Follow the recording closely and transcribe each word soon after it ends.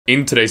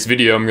In today's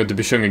video, I'm going to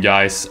be showing you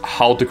guys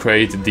how to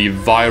create the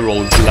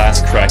viral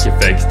glass crack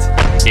effect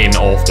in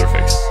After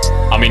Effects.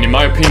 I mean, in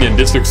my opinion,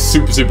 this looks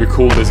super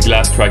cool, this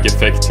glass crack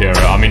effect here.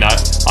 I mean, I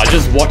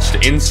just watched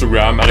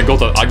Instagram and I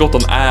got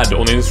an ad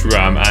on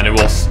Instagram and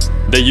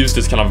they used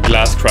this kind of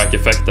glass crack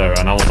effect there,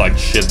 and I was like,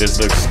 shit, this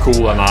looks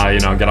cool, and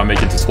I'm gonna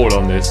make a tutorial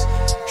on this,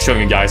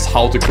 showing you guys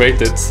how to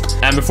create it.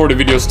 And before the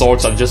video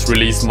starts, I just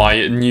released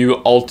my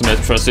new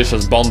Ultimate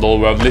Transitions bundle,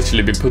 where I've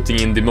literally been putting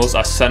in the most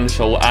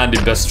essential and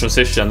the best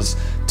transitions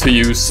to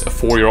use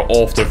for your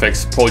After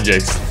Effects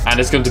projects. And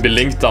it's going to be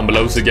linked down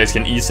below so you guys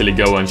can easily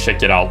go and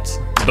check it out.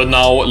 But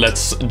now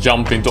let's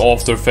jump into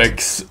After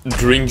Effects,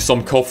 drink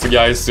some coffee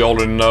guys, you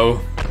already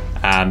know.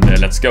 And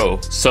let's go.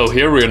 So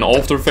here we're in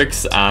After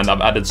Effects and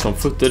I've added some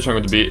footage I'm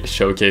going to be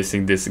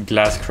showcasing this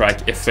glass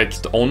crack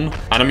effect on.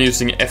 And I'm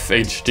using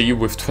FHD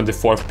with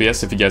 24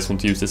 FPS if you guys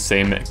want to use the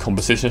same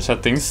composition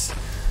settings.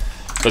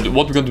 But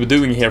what we're going to be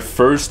doing here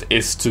first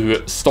is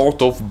to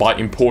start off by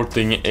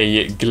importing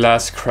a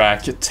glass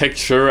crack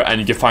texture, and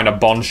you can find a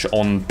bunch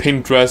on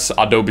Pinterest,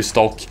 Adobe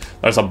Stock.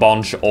 There's a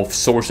bunch of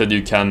sources that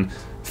you can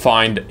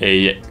find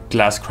a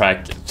glass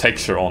crack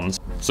texture on.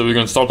 So we're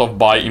going to start off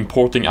by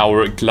importing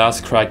our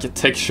glass crack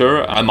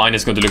texture, and mine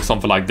is going to look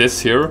something like this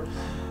here.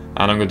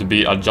 And I'm going to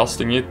be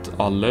adjusting it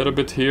a little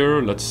bit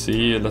here. Let's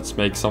see, let's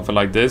make something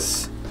like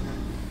this.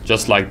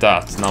 Just like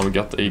that. Now we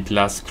got a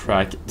glass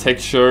crack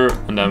texture,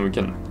 and then we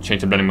can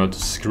change the blending mode to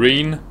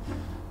screen,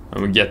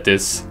 and we get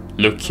this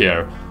look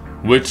here,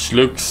 which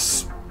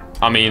looks,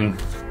 I mean,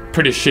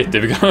 pretty shit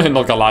if you're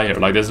not gonna lie here.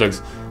 Like, this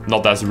looks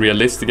not as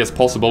realistic as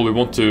possible. We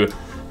want to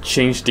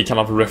change the kind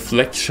of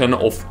reflection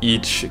of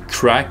each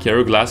crack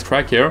here, glass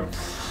crack here,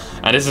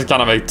 and this is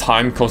kind of a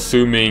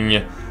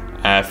time-consuming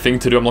thing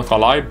to do, I'm not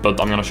gonna lie,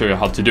 but I'm gonna show you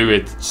how to do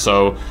it.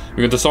 So we're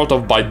going to start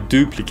off by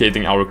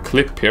duplicating our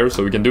clip here,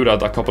 so we can do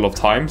that a couple of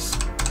times.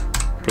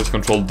 Press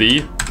Ctrl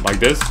D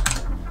like this,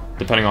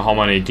 depending on how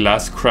many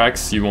glass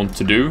cracks you want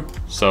to do.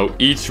 So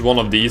each one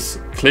of these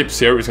clips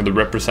here is going to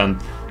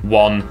represent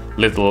one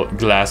little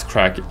glass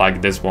crack,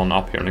 like this one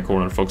up here in the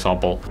corner, for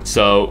example.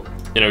 So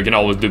you can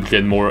always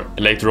duplicate more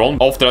later on.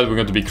 After that, we're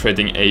going to be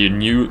creating a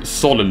new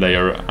solid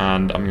layer,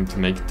 and I'm going to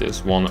make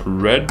this one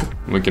red.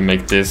 We can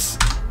make this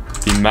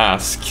the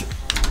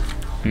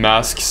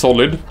mask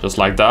solid, just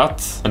like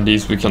that. And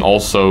these we can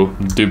also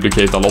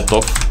duplicate a lot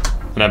of,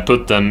 and then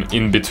put them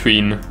in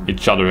between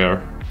each other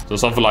here. So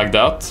something like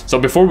that. So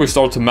before we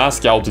start to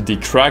mask out the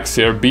cracks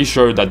here, be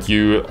sure that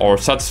you are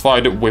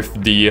satisfied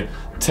with the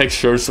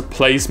textures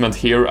placement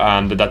here,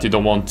 and that you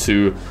don't want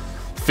to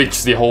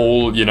fix the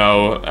whole,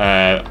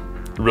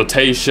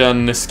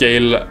 rotation,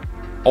 scale.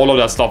 All of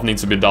that stuff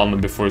needs to be done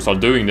before you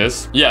start doing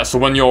this. Yeah, so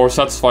when you're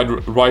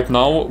satisfied right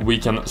now, we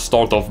can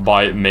start off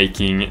by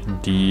making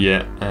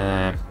the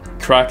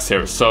cracks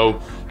here. So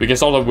we can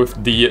start off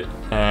with the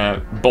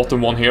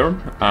bottom one here,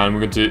 and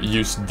we're going to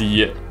use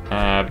the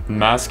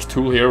mask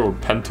tool here, or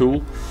pen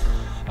tool.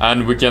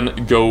 And we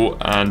can go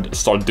and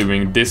start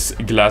doing this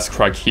glass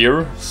crack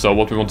here. So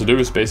what we want to do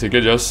is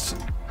basically just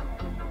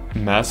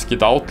mask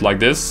it out like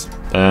this,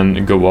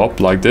 and go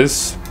up like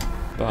this.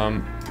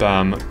 Bam,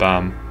 bam,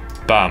 bam,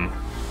 bam.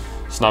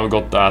 So now we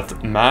got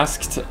that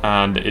masked,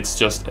 and it's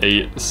just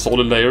a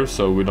solid layer,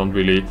 so we don't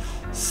really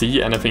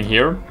see anything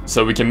here.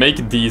 So we can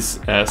make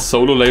these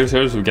solo layers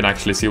here, so we can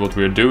actually see what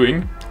we're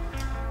doing.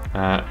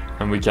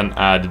 And we can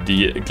add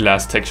the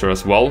glass texture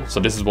as well. So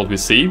this is what we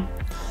see.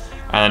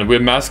 And we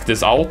masked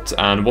this out,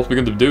 and what we're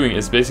going to be doing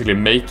is basically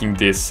making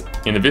this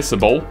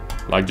invisible,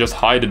 like just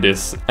hide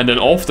this. And then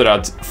after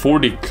that, for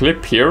the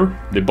clip here,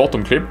 the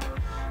bottom clip,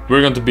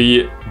 we're going to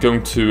be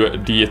going to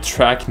the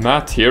track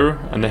matte here,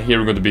 and then here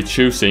we're going to be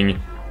choosing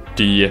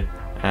the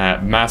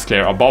mask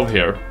layer above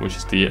here, which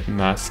is the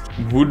mask.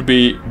 Would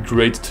be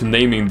great to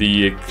naming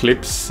the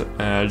clips.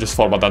 Just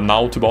thought about that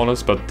now, to be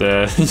honest, but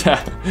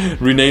yeah,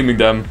 renaming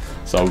them.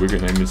 So we're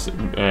going to name this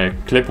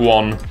clip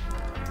 1,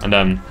 and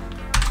then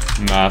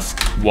mask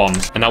 1.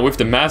 And now with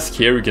the mask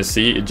here, you can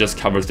see it just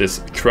covers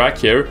this crack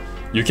here.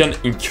 You can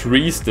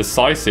increase the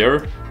size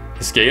here,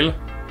 the scale,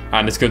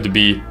 and it's going to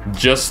be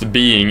just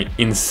being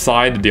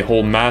inside the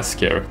whole mask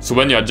here. So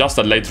when you adjust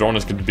that later on,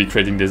 it's going to be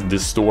creating this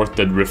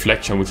distorted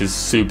reflection, which is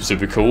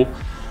super cool.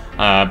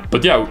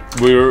 But yeah,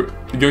 we're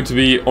going to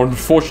be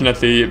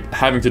unfortunately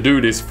having to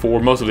do this for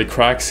most of the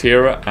cracks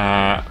here.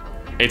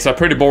 It's a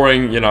pretty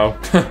boring,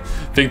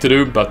 thing to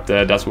do, but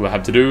that's what we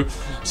have to do.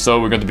 So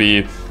we're going to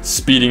be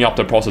speeding up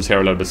the process here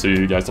a little bit, so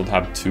you guys don't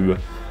have to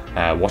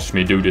watch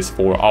me do this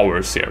for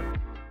hours here.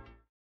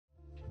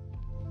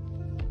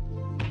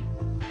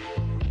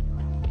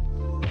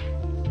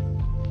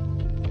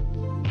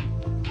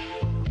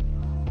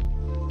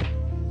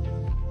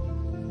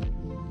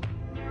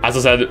 As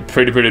I said,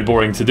 pretty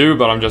boring to do,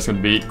 but I'm just going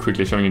to be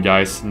quickly showing you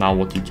guys now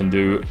what you can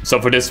do. So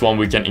for this one,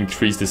 we can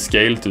increase the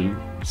scale to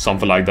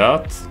something like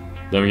that.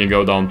 Then we can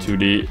go down to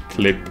the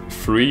clip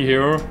 3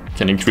 here.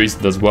 Can increase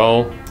it as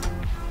well.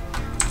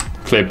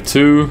 Clip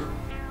 2,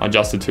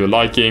 adjust it to your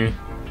liking.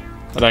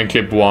 And then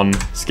clip 1,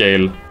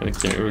 scale. And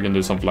we can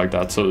do something like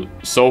that.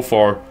 So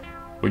far,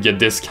 we get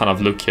this kind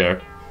of look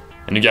here.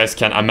 And you guys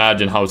can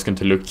imagine how it's going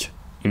to look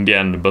in the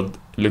end, but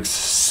it looks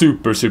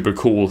super, super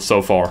cool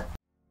so far.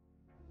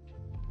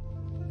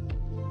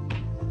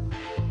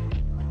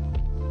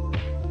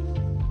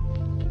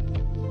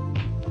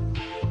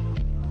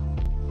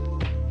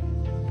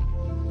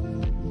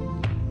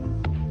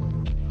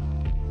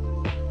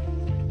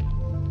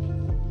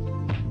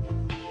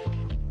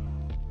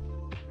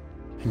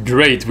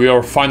 Great, we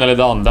are finally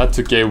done. That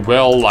took a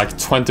like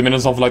 20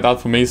 minutes, something like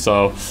that for me,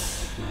 so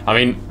I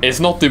mean, it's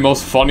not the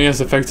most funniest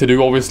effect to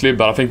do, obviously,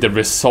 but I think the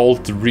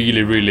result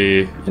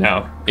really,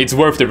 it's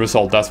worth the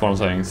result, that's what I'm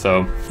saying.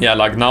 So yeah,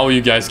 like now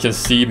you guys can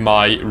see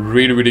my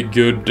really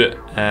good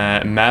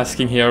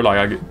masking here. Like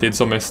I did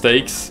some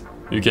mistakes.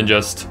 You can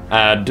just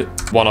add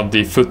one of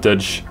the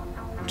footage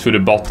to the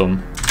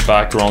bottom,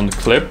 background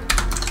clip,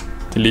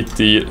 delete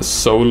the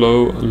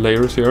solo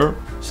layers here.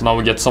 So now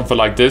we get something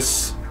like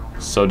this.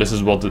 So this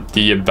is what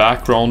the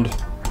background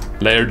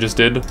layer just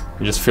did. It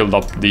just filled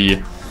up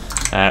the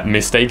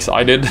mistakes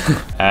I did.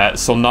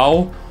 So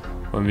now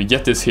when we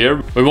get this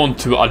here, we want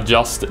to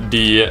adjust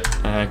the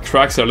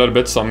cracks a little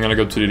bit. So I'm gonna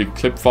go to the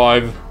clip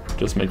 5,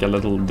 just make a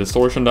little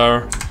distortion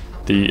there.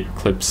 The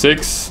clip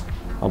 6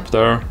 up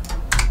there.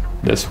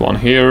 This one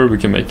here, we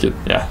can make it,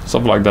 yeah,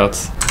 something like that.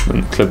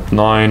 Then clip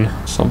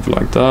 9, something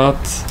like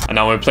that. And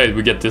now when we play it,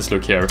 we get this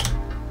look here.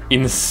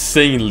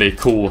 Insanely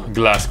cool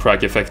glass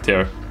crack effect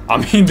here. I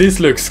mean, this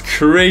looks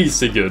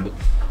crazy good.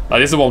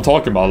 Like, this is what I'm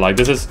talking about. Like,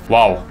 this is,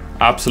 wow,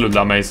 absolutely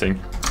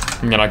amazing.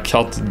 I'm gonna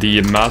cut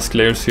the mask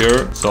layers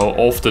here. So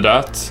after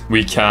that,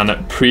 we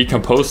can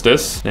pre-compose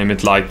this. Name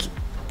it like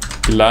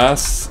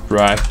glass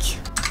crack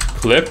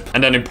clip.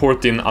 And then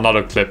import in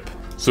another clip.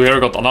 So here I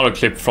got another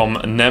clip from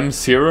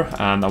Nems here.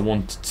 And I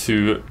want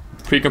to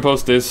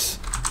pre-compose this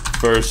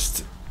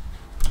first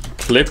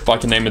clip. I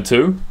can name it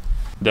too.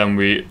 Then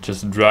we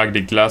just drag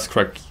the glass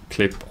crack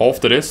clip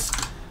after this.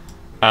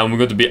 And we're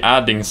going to be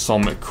adding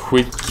some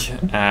quick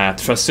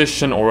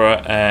transition or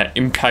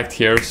impact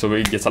here, so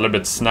it gets a little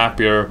bit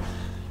snappier.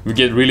 We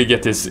really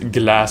get this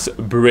glass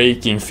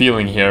breaking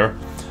feeling here.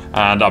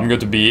 And I'm going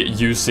to be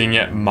using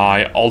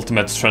my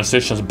Ultimate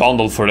Transitions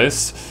bundle for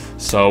this.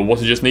 So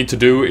what you just need to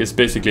do is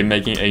basically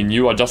making a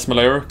new adjustment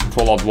layer,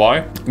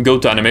 Ctrl-Alt-Y, go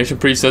to animation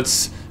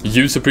presets,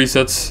 user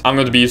presets. I'm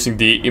going to be using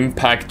the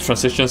impact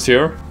transitions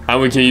here,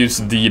 and we can use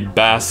the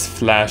bass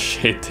flash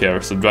hit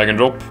here. So drag and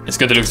drop. It's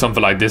going to look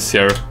something like this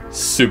here,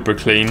 super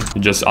clean.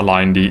 You just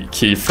align the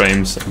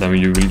keyframes, and then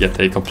you will get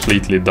a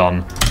completely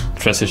done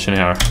transition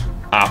here.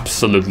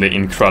 Absolutely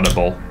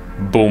incredible.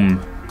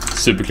 Boom,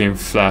 super clean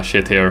flash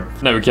hit here.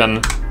 Now we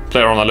can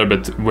play around a little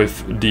bit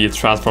with the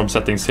transform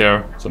settings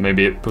here. So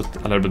maybe put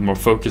a little bit more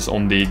focus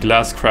on the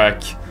glass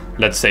crack.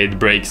 Let's say it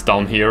breaks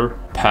down here,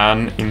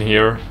 pan in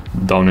here,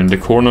 down in the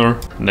corner,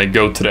 and then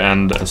go to the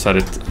end and set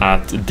it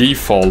at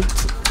default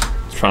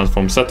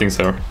transform settings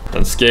here.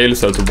 Then scale,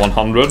 set it to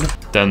 100.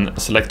 Then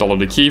select all of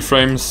the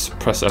keyframes,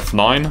 press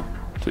F9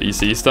 to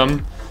ease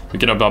them. We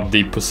can open up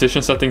the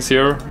position settings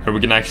here, and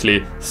we can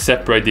actually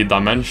separate the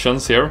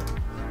dimensions here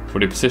for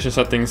the position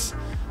settings.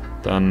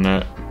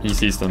 Then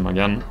ease them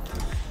again.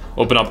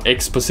 Open up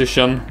X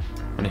position,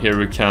 and here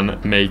we can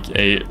make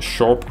a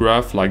sharp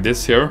graph like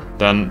this here.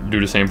 Then do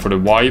the same for the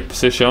Y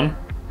position,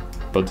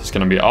 but it's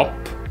gonna be up,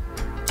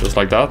 just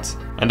like that.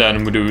 And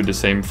then we do the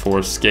same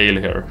for scale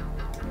here,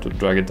 to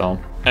drag it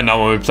down. And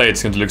now when we play,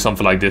 it's going to look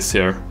something like this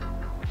here.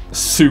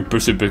 Super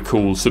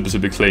cool,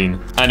 super clean.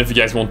 And if you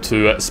guys want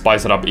to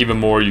spice it up even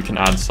more, you can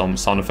add some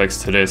sound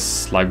effects to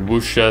this, like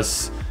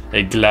whooshes,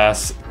 a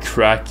glass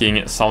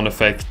cracking sound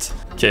effect.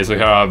 Okay, so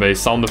here I have a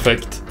sound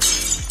effect.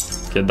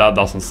 Okay, that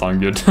doesn't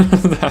sound good.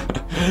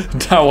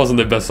 that wasn't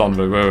the best sound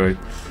effect. Wait.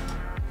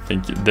 I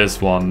think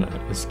this one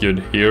is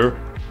good here.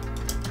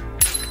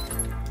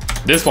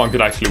 This one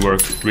could actually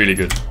work really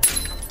good.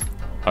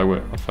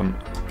 If I'm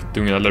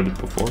doing it a little bit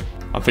before.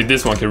 I think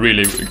this one can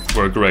really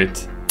work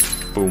great.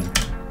 Boom.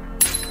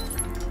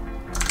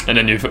 And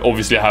then you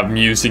obviously have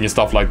music and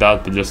stuff like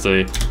that, but just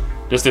a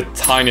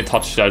tiny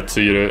touch there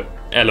to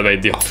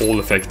elevate the whole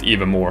effect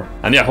even more.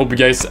 And yeah, I hope you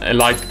guys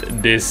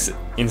liked this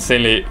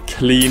insanely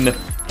clean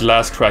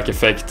glass crack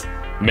effect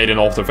made in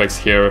After Effects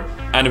here.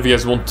 And if you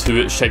guys want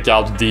to check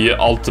out the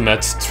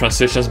Ultimate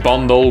Transitions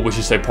bundle, which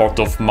is a part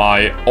of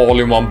my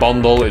all-in-one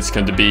bundle, it's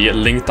going to be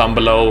linked down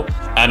below.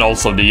 And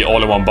also the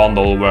all-in-one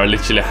bundle where I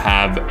literally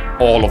have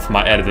all of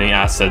my editing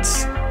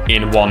assets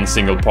in one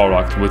single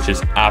product, which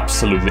is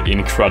absolutely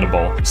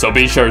incredible. So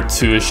be sure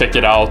to check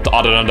it out.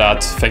 Other than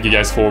that, thank you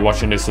guys for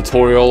watching this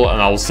tutorial,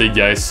 and I will see you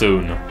guys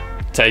soon.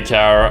 Take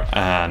care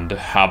and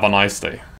have a nice day.